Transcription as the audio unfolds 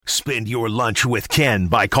Spend your lunch with Ken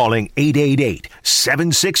by calling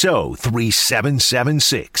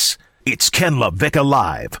 888-760-3776. It's Ken LaVicka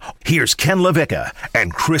Live. Here's Ken LaVicka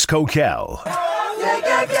and Chris Kokell.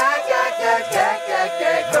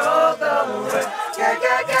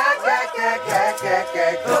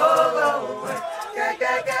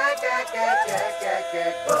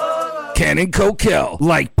 Ken and Kokell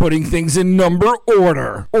like putting things in number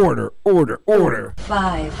order. Order.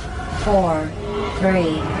 5, 4, 3,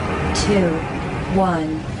 2,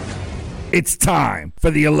 1. It's time for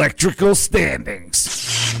the electrical standings.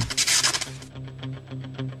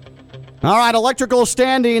 All right, electrical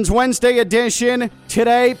standings, Wednesday edition.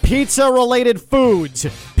 Today, pizza-related foods.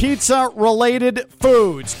 Kokell,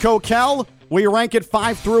 we rank it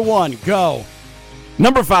 5 through 1. Go.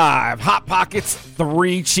 Number 5, Hot Pockets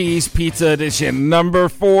 3-cheese pizza edition. Number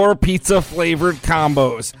 4, pizza-flavored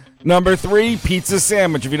combos. Number 3, pizza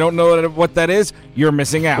sandwich. If you don't know what that is, you're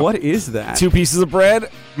missing out. What is that? 2 pieces of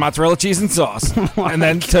bread, mozzarella cheese, and sauce, and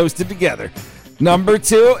then toasted together. Number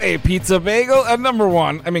 2, a pizza bagel. And number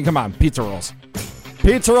 1, pizza rolls.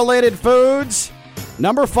 Pizza-related foods.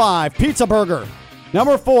 Number 5, pizza burger.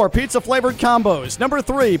 Number 4, pizza-flavored combos. Number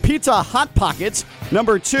 3, pizza Hot Pockets.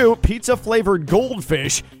 Number 2, pizza-flavored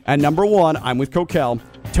goldfish. And number 1, I'm with Kokell,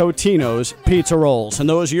 Totino's pizza rolls. And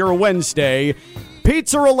those are your Wednesday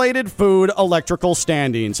pizza-related food electrical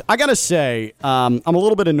standings. I gotta say, I'm a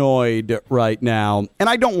little bit annoyed right now, and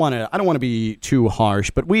I don't want to be too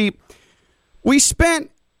harsh, but we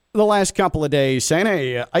spent the last couple of days saying,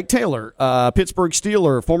 hey, Ike Taylor, Pittsburgh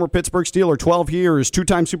Steeler, former Pittsburgh Steeler, 12 years,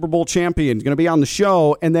 2-time Super Bowl champion, going to be on the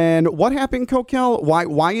show. And then what happened, Kokell?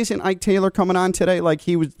 Why isn't Ike Taylor coming on today like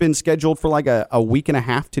he was been scheduled for like a week and a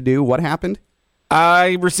half to do? What happened?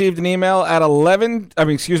 I received an email at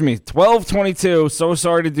 12:22. So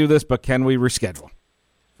sorry to do this, but can we reschedule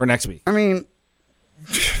for next week?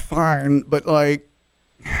 Fine, but like,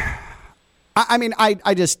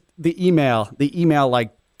 I just, the email,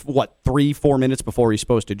 like, what, 3-4 minutes before he's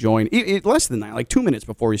supposed to join? Less than that, like 2 minutes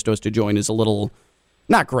before he's supposed to join is a little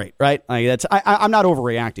not great, right? Like that's I'm not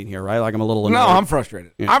overreacting here, right? Like I'm a little annoyed. No, I'm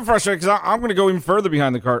frustrated. Yeah. I'm frustrated because I'm going to go even further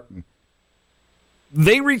behind the curtain.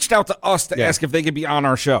 They reached out to us to ask if they could be on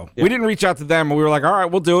our show. Yeah. We didn't reach out to them, and we were like, all right,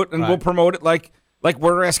 we'll do it, and we'll promote it like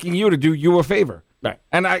we're asking you to do you a favor. Right.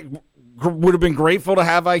 And I would have been grateful to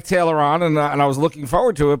have Ike Taylor on, and I was looking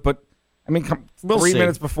forward to it, but we'll 3 see.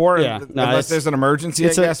 minutes before, unless there's an emergency,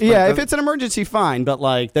 I guess. If it's an emergency, fine, but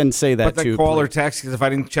then say that but too. But call or text, because if I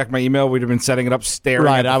didn't check my email, we'd have been setting it up, staring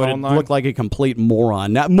at the I would phone have line. looked like a complete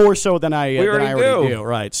moron. Not more so than I already do.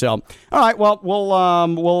 Right. So, all right. Well,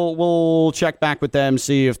 we'll check back with them,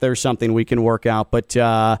 see if there's something we can work out. But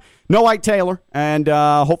no Ike Taylor, and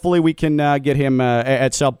hopefully we can get him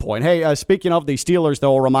at some point. Hey, speaking of the Steelers,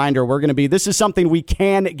 though, a reminder, this is something we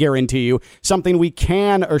can guarantee you, something we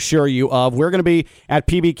can assure you of. We're going to be at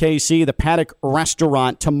PBKC, the Paddock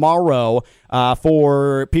Restaurant, tomorrow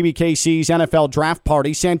for PBKC's NFL Draft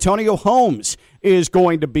Party. Santonio Holmes is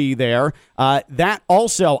going to be there. That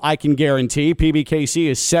also I can guarantee. PBKC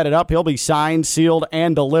has set it up. He'll be signed, sealed,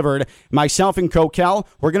 and delivered. Myself and Kokell,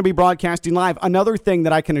 we're going to be broadcasting live. Another thing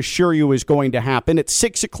that I can assure you is going to happen at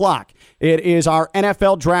 6 o'clock. It is our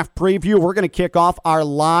NFL Draft preview. We're going to kick off our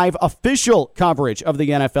live official coverage of the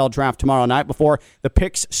NFL Draft tomorrow night before the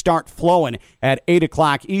picks start flowing at 8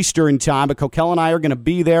 o'clock Eastern time. But Kokell and I are going to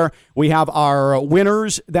be there. We have our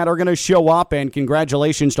winners that are going to show up, and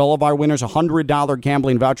congratulations to all of our winners. $100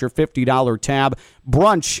 gambling voucher, $50 tab.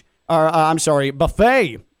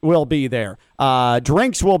 Buffet will be there.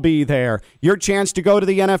 Drinks will be there. Your chance to go to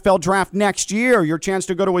the NFL Draft next year. Your chance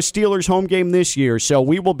to go to a Steelers home game this year. So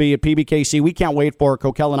we will be at PBKC. We can't wait for it.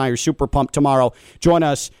 Kokell and I are super pumped tomorrow. Join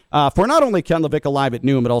us for not only Ken LaVicka Live at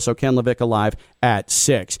noon, but also Ken LaVicka Live at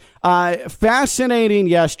 6. Fascinating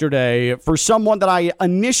yesterday for someone that I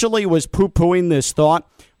initially was poo-pooing this thought,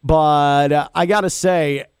 but I got to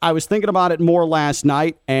say, I was thinking about it more last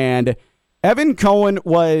night, and Evan Cohen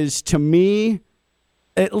was, to me,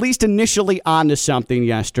 at least initially onto something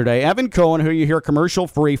yesterday. Evan Cohen, who you hear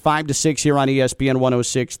commercial-free, 5 to 6 here on ESPN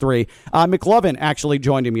 106.3. McLovin actually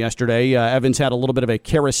joined him yesterday. Evans had a little bit of a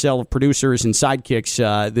carousel of producers and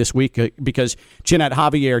sidekicks this week because Jeanette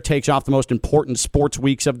Javier takes off the most important sports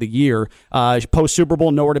weeks of the year. Post-Super Bowl,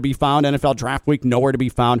 nowhere to be found. NFL Draft Week, nowhere to be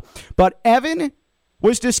found. But Evan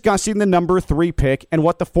was discussing the number 3 pick and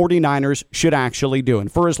what the 49ers should actually do.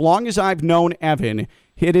 And for as long as I've known Evan,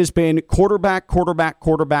 it has been quarterback.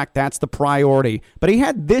 That's the priority. But he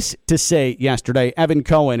had this to say yesterday. Evan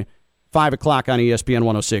Cohen, 5 o'clock on ESPN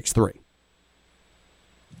 106.3.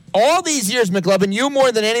 All these years, McLovin, you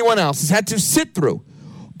more than anyone else has had to sit through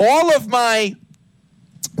all of my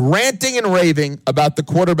ranting and raving about the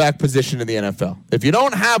quarterback position in the NFL. If you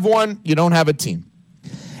don't have one, you don't have a team.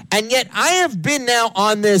 And yet I have been now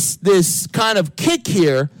on this kind of kick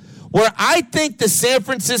here where I think the San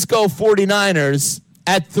Francisco 49ers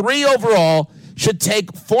at 3 overall should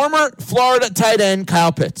take former Florida tight end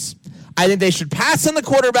Kyle Pitts. I think they should pass on the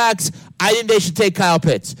quarterbacks. I think they should take Kyle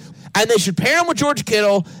Pitts. And they should pair him with George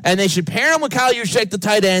Kittle, and they should pair him with Kyle Juszczyk, the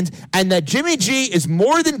tight end, and that Jimmy G is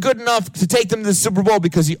more than good enough to take them to the Super Bowl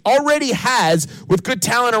because he already has with good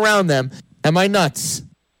talent around them. Am I nuts?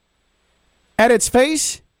 At its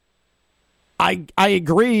face, I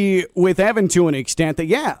agree with Evan to an extent that,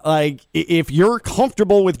 yeah, like if you're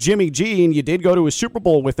comfortable with Jimmy G and you did go to a Super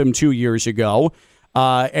Bowl with him 2 years ago,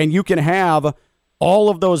 and you can have all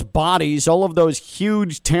of those bodies, all of those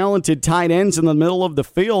huge, talented tight ends in the middle of the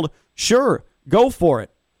field, sure, go for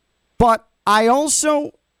it. But I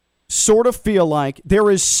also sort of feel like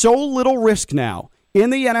there is so little risk now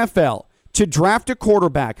in the NFL to draft a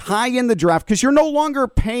quarterback high in the draft because you're no longer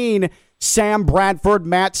paying Sam Bradford,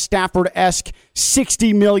 Matt Stafford-esque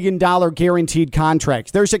 $60 million guaranteed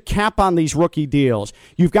contracts. There's a cap on these rookie deals.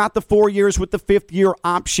 You've got the 4 years with the fifth-year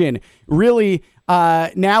option. Really,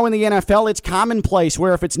 now in the NFL, it's commonplace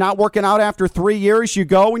where if it's not working out after 3 years, you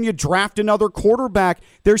go and you draft another quarterback.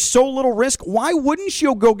 There's so little risk. Why wouldn't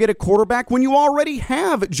you go get a quarterback when you already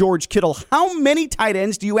have George Kittle? How many tight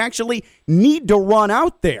ends do you actually need to run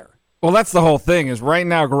out there? Well, that's the whole thing is right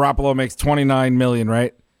now Garoppolo makes $29 million,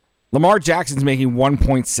 right? Lamar Jackson's making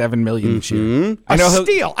 $1.7 million this year. I know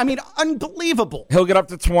steal. I mean, unbelievable. He'll get up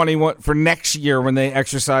to 20 for next year when they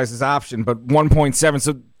exercise his option, but 1.7.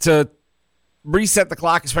 So to reset the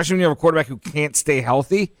clock, especially when you have a quarterback who can't stay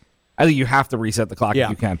healthy, I think you have to reset the clock if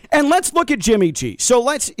you can. And let's look at Jimmy G. So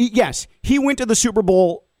yes, he went to the Super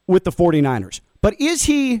Bowl with the 49ers, but is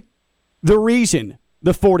he the reason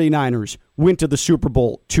the 49ers went to the Super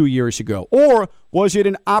Bowl 2 years ago? Or was it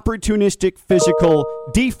an opportunistic physical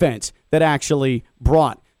defense that actually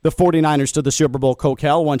brought the 49ers to the Super Bowl?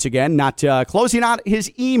 Kokell, once again, not closing out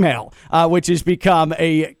his email, which has become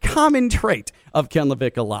a common trait of Ken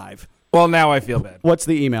LaVicka Live. Well, now I feel bad. What's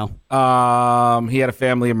the email? He had a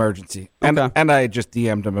family emergency. And I just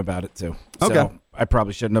DM'd him about it, too. Okay. So I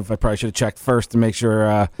probably shouldn't have. I probably should have checked first to make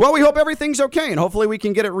sure. Well, we hope everything's okay, and hopefully we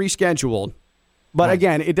can get it rescheduled. But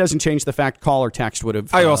again, it doesn't change the fact call or text would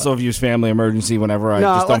have. I also have used family emergency whenever I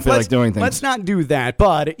just don't feel like doing things. Let's not do that.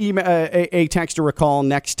 But a text or a call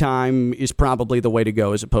next time is probably the way to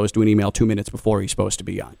go as opposed to an email 2 minutes before he's supposed to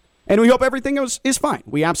be on. And we hope everything is fine.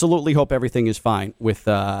 We absolutely hope everything is fine with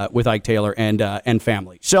Ike Taylor and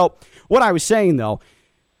family. So what I was saying, though,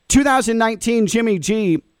 2019 Jimmy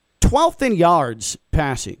G, 12th in yards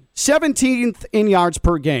passing, 17th in yards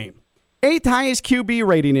per game, 8th highest QB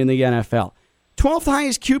rating in the NFL. 12th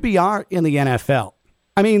highest QBR in the NFL.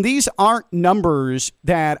 I mean, these aren't numbers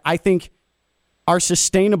that I think are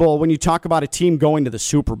sustainable when you talk about a team going to the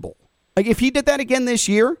Super Bowl. Like, if he did that again this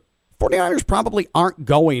year, 49ers probably aren't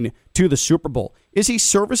going to the Super Bowl. Is he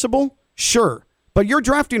serviceable? Sure. But you're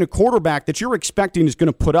drafting a quarterback that you're expecting is going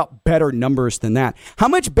to put up better numbers than that. How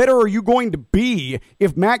much better are you going to be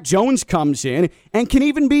if Mac Jones comes in and can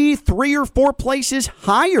even be 3 or 4 places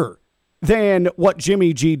higher than what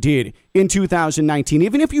Jimmy G did in 2019?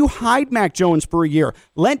 Even if you hide Mac Jones for a year,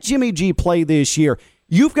 let Jimmy G play this year.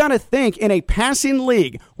 You've got to think in a passing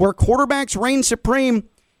league where quarterbacks reign supreme,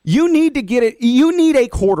 you need to get it. You need a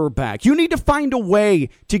quarterback. You need to find a way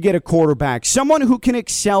to get a quarterback, someone who can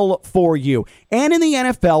excel for you. And in the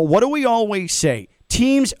NFL, what do we always say?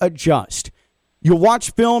 Teams adjust. You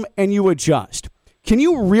watch film and you adjust. Can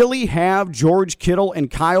you really have George Kittle and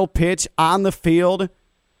Kyle Pitts on the field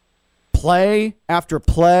play after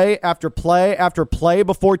play after play after play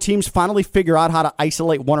before teams finally figure out how to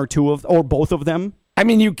isolate one or two of or both of them? I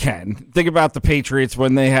mean, you can. Think about the Patriots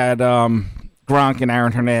when they had Gronk and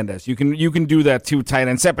Aaron Hernandez. You can do that 2 tight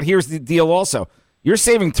end set, but here's the deal also. You're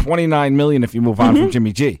saving $29 million if you move on from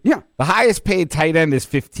Jimmy G. Yeah. The highest paid tight end is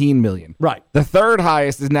 $15 million. Right. The third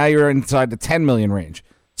highest is now you're inside the $10 million range.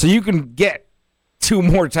 So you can get 2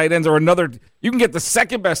 more tight ends or another. You can get the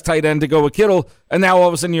second best tight end to go with Kittle, and now all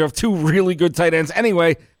of a sudden you have 2 really good tight ends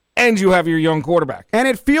anyway, and you have your young quarterback. And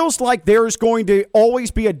it feels like there's going to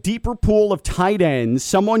always be a deeper pool of tight ends,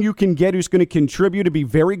 someone you can get who's going to contribute to be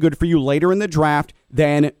very good for you later in the draft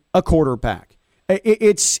than a quarterback.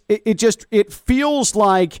 It feels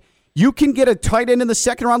like you can get a tight end in the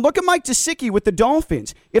second round. Look at Mike Gesicki with the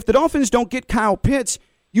Dolphins. If the Dolphins don't get Kyle Pitts,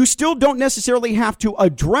 you still don't necessarily have to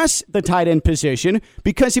address the tight end position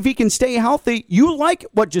because if he can stay healthy, you like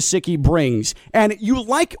what Gesicki brings and you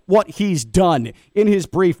like what he's done in his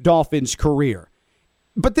brief Dolphins career.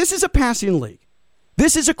 But this is a passing league.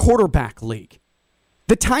 This is a quarterback league.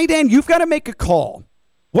 The tight end, you've got to make a call.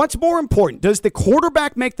 What's more important? Does the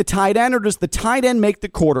quarterback make the tight end or does the tight end make the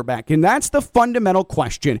quarterback? And that's the fundamental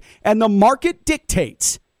question. And the market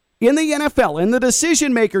dictates in the NFL, and the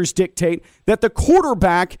decision makers dictate that the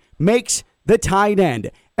quarterback makes the tight end.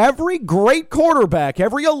 Every great quarterback,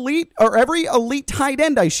 every elite tight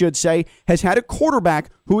end, I should say, has had a quarterback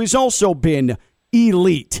who has also been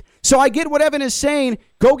elite. So I get what Evan is saying.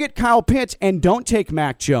 Go get Kyle Pitts and don't take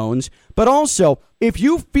Mac Jones. But also, if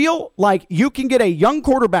you feel like you can get a young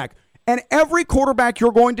quarterback and every quarterback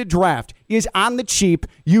you're going to draft is on the cheap,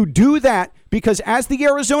 you do that because as the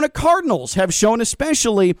Arizona Cardinals have shown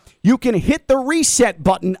especially, you can hit the reset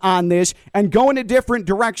button on this and go in a different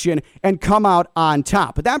direction and come out on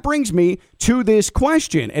top. But that brings me to this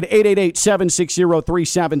question at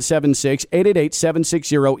 888-760-3776,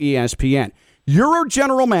 888-760-ESPN. You're a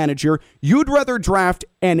general manager. You'd rather draft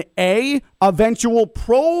an eventual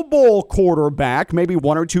Pro Bowl quarterback, maybe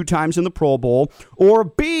 1 or 2 times in the Pro Bowl, or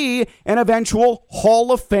B, an eventual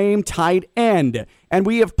Hall of Fame tight end. And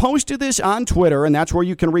we have posted this on Twitter, and that's where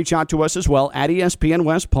you can reach out to us as well, at ESPN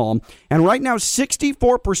West Palm. And right now,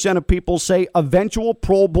 64% of people say eventual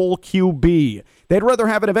Pro Bowl QB. They'd rather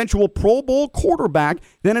have an eventual Pro Bowl quarterback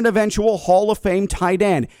than an eventual Hall of Fame tight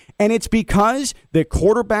end. And it's because the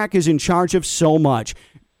quarterback is in charge of so much.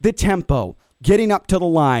 The tempo, getting up to the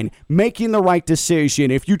line, making the right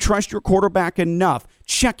decision. If you trust your quarterback enough,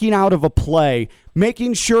 checking out of a play,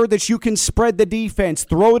 making sure that you can spread the defense,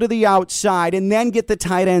 throw to the outside, and then get the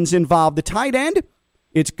tight ends involved. The tight end,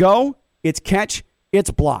 it's go, it's catch,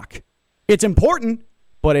 it's block. It's important,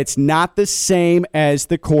 but it's not the same as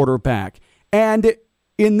the quarterback. And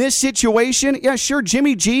in this situation, yeah, sure,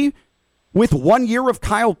 Jimmy G with 1 year of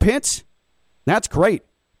Kyle Pitts, that's great.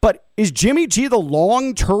 But is Jimmy G the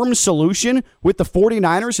long-term solution with the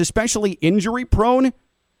 49ers, especially injury-prone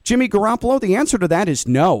Jimmy Garoppolo? The answer to that is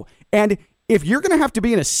no. And if you're going to have to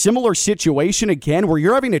be in a similar situation again where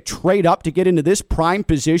you're having to trade up to get into this prime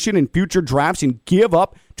position in future drafts and give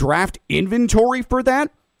up draft inventory for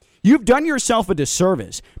that, you've done yourself a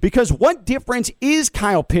disservice, because what difference is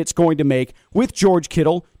Kyle Pitts going to make with George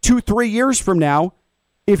Kittle 2-3 years from now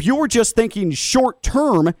if you were just thinking short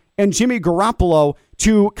term and Jimmy Garoppolo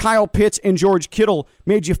to Kyle Pitts and George Kittle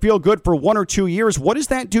made you feel good for 1 or 2 years? What does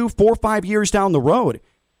that do 4 or 5 years down the road?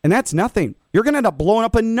 And that's nothing. You're going to end up blowing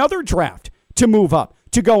up another draft to move up,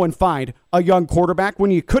 to go and find a young quarterback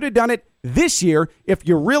when you could have done it this year if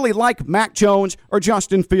you really like Mac Jones or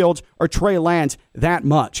Justin Fields or Trey Lance that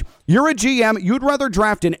much. You're a GM. You'd rather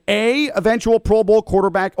draft an A, eventual Pro Bowl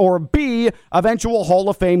quarterback, or B, eventual Hall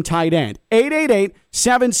of Fame tight end.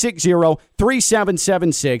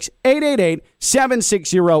 888-760-3776.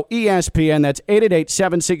 888-760-ESPN. That's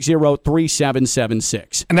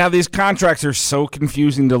 888-760-3776. And now these contracts are so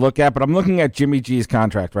confusing to look at, but I'm looking at Jimmy G's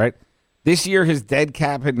contract, right? This year, his dead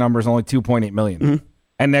cap hit number is only $2.8 million. Mm-hmm.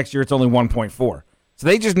 And next year, it's only 1.4. So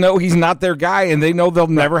they just know he's not their guy, and they know they'll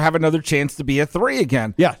never have another chance to be a 3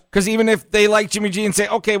 again. Yeah. Because even if they like Jimmy G and say,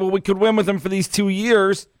 okay, well, we could win with him for these 2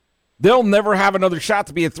 years, they'll never have another shot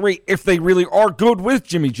to be a 3 if they really are good with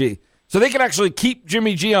Jimmy G. So they can actually keep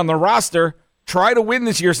Jimmy G on the roster, try to win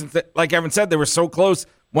this year since, like Evan said, they were so close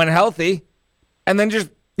when healthy, and then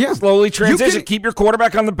just slowly transition. Keep your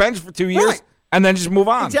quarterback on the bench for 2 years. Right. And then just move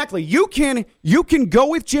on. Exactly. You can go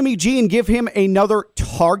with Jimmy G and give him another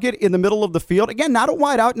target in the middle of the field. Again, not a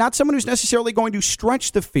wideout, not someone who's necessarily going to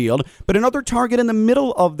stretch the field, but another target in the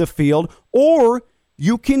middle of the field. Or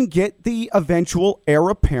you can get the eventual heir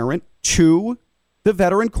apparent to the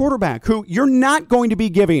veteran quarterback who you're not going to be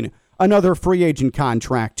giving another free agent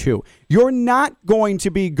contract to. You're not going to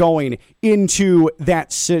be going into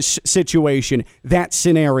that situation, that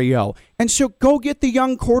scenario. And so go get the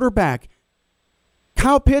young quarterback.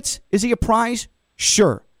 Kyle Pitts, is he a prize?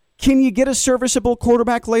 Sure. Can you get a serviceable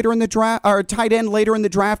quarterback later in the draft, or a tight end later in the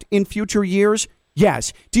draft in future years?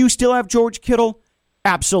 Yes. Do you still have George Kittle?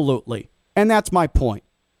 Absolutely. And that's my point.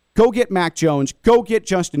 Go get Mac Jones. Go get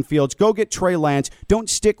Justin Fields. Go get Trey Lance. Don't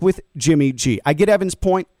stick with Jimmy G. I get Evan's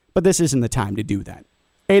point, but this isn't the time to do that.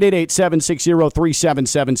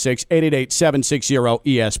 888-760-3776,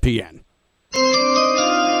 888-760-ESPN.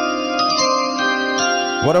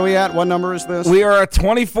 What are we at? What number is this? We are at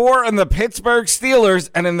 24 in the Pittsburgh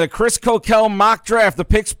Steelers, and in the Chris Kokell mock draft, the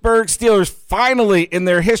Pittsburgh Steelers finally in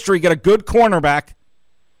their history get a good cornerback.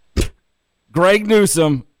 Greg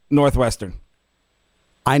Newsome, Northwestern.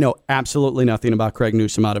 I know absolutely nothing about Craig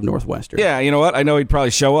Newsome out of Northwestern. Yeah, you know what? I know he'd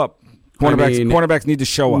probably show up. Cornerbacks need to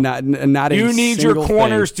show up. You need your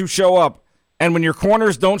corners to show up. And when your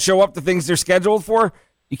corners don't show up to things they're scheduled for,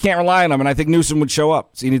 You can't rely on him, and I think Newsome would show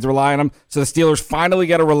up. So you need to rely on him. So the Steelers finally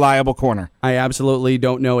get a reliable corner. I absolutely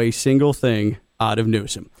don't know a single thing out of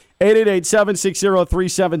Newsome.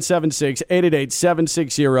 888-760-3776,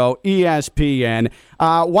 888-760-ESPN.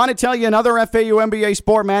 Want to tell you another FAU MBA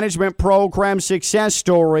Sport Management Program success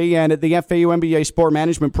story, and the FAU MBA Sport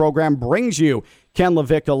Management Program brings you Ken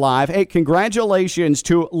LaVicka Live. Hey, congratulations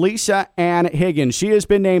to Lisa Ann Higgins. She has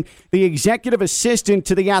been named the executive assistant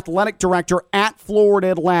to the athletic director at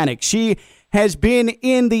Florida Atlantic. She has been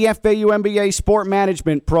in the FAU MBA Sport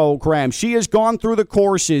Management Program. She has gone through the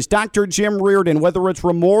courses. Dr. Jim Reardon, whether it's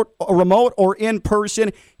remote or in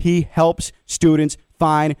person, he helps students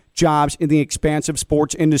find jobs in the expansive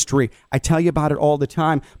sports industry. I tell you about it all the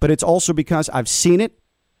time, but it's also because I've seen it.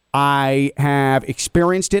 I have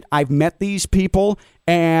experienced it. I've met these people,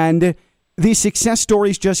 and these success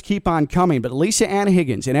stories just keep on coming. But Lisa Ann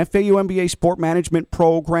Higgins, an FAU MBA Sport Management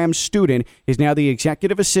Program student, is now the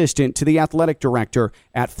executive assistant to the athletic director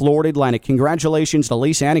at Florida Atlantic. Congratulations to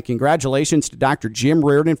Lisa Ann, and congratulations to Dr. Jim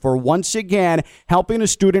Reardon for once again helping a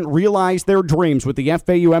student realize their dreams with the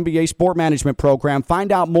FAU MBA Sport Management Program.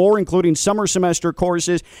 Find out more, including summer semester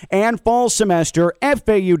courses and fall semester,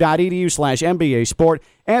 fau.edu/MBA Sport,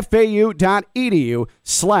 fau.edu/MBA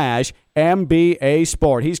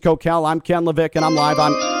Sport. He's Kokell. I'm Ken LaVicka, and I'm live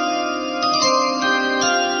on.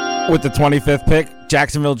 With the 25th pick,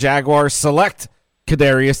 Jacksonville Jaguars select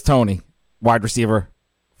Kadarius Toney, wide receiver,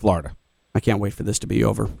 Florida. I can't wait for this to be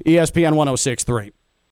over. ESPN 106.3.